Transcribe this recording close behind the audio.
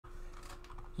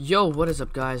Yo, what is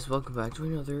up, guys? Welcome back to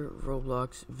another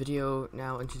Roblox video.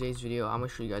 Now in today's video I'm going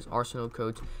to show you guys Arsenal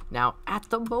codes. Now at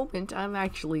the moment I'm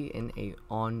actually in a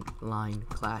online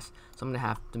class, so I'm going to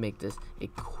have to make this a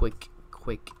quick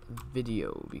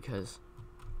video because,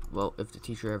 well, if the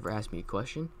teacher ever asks me a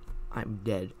question, I'm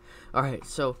dead. Alright,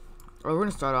 so we're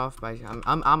gonna start off by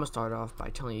I'm gonna start off by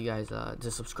telling you guys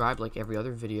to subscribe like every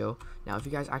other video. Now if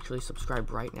you guys actually subscribe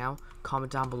right now,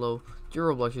 comment down below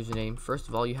your Roblox username. First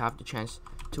of all, you have the chance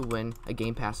to win a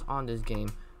game pass on this game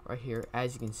right here,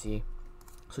 as you can see.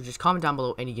 So just comment down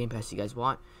below any game pass you guys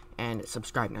want and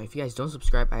subscribe. Now if you guys don't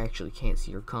subscribe, I actually can't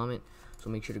see your comment, so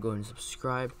make sure to go ahead and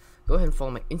subscribe. Go ahead and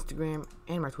follow my Instagram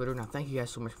and my Twitter. Now thank you guys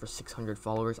so much for 600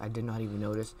 followers. I did not even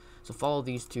notice. So follow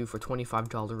these two for $25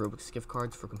 Robux gift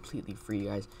cards for completely free,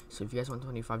 guys. So if you guys want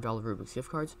 $25 Robux gift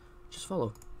cards, just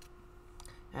follow.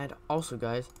 And also,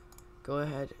 guys, go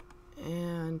ahead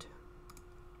and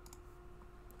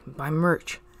buy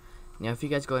merch. Now if you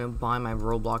guys go ahead and buy my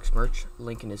Roblox merch,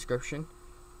 link in description,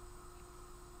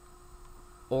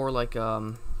 or like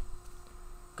go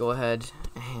ahead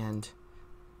and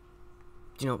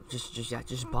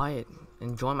just buy it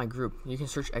and join my group. You can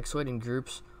search Exoid in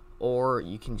groups, or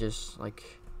you can just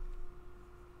click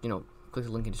the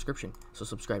link in description. So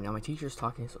subscribe. Now my teacher is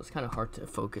talking, so it's kind of hard to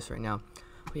focus right now,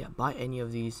 but yeah, buy any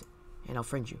of these and I'll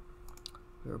friend you.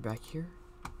 We're back here,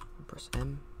 press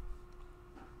M,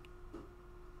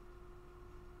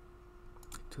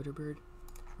 Twitter bird.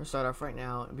 We're gonna start off right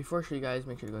now, and before I show you guys,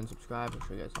 make sure to go and subscribe. I'll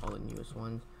show you guys all the newest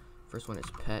ones. First one is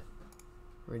pet,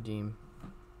 redeem.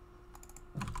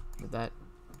 After that,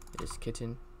 it is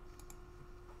kitten,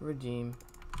 redeem.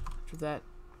 After that,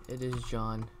 it is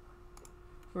John,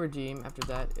 redeem. After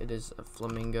that, it is a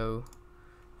flamingo,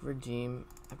 redeem.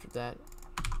 After that,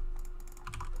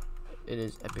 it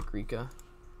is Epic Rika,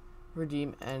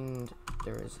 redeem. And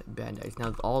there is Bandits.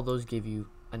 Now all those give you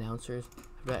announcers.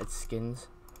 After that, it's skins,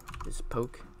 it's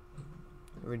poke,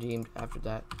 redeemed. After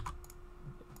that,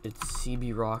 it's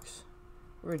CB rocks,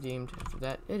 redeemed. After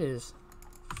that, it is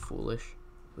foolish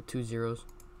with 2 zeros,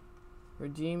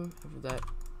 redeem. After that,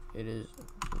 it is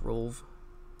Rove,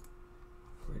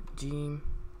 redeem.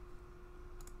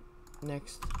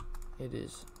 Next, it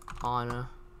is Anna,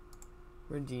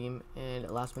 redeem. And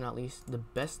last but not least, the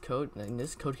best code, and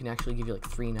this code can actually give you like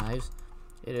 3 knives,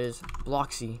 it is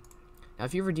Bloxy. Now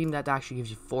if you redeem that, that actually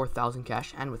gives you 4,000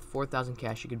 cash, and with 4,000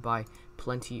 cash you could buy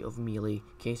plenty of melee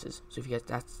cases. So if you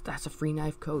guys, that's a free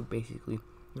knife code basically.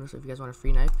 So if you guys want a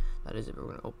free knife, that is it. We're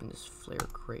gonna open this flare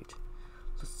crate.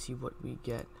 Let's see what we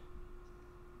get.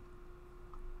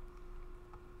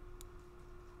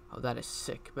 Oh, that is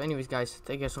sick. But anyways, guys,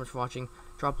 thank you guys so much for watching.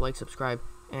 Drop a like, subscribe,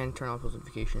 and turn on post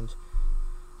notifications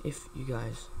if you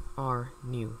guys are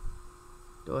new.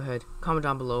 Go ahead, comment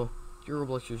down below your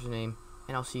Roblox username,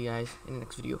 and I'll see you guys in the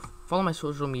next video. Follow my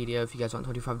social media if you guys want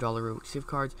 $25 Robux gift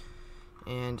cards,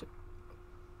 and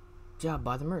yeah,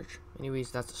 buy the merch. Anyways,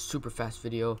 that's a super fast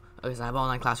video because I have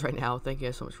online class right now. Thank you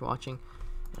guys so much for watching,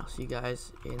 and I'll see you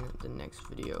guys in the next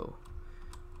video.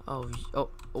 Oh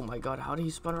my god, how did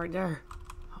he spawn right there?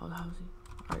 How is he?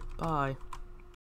 Alright, bye.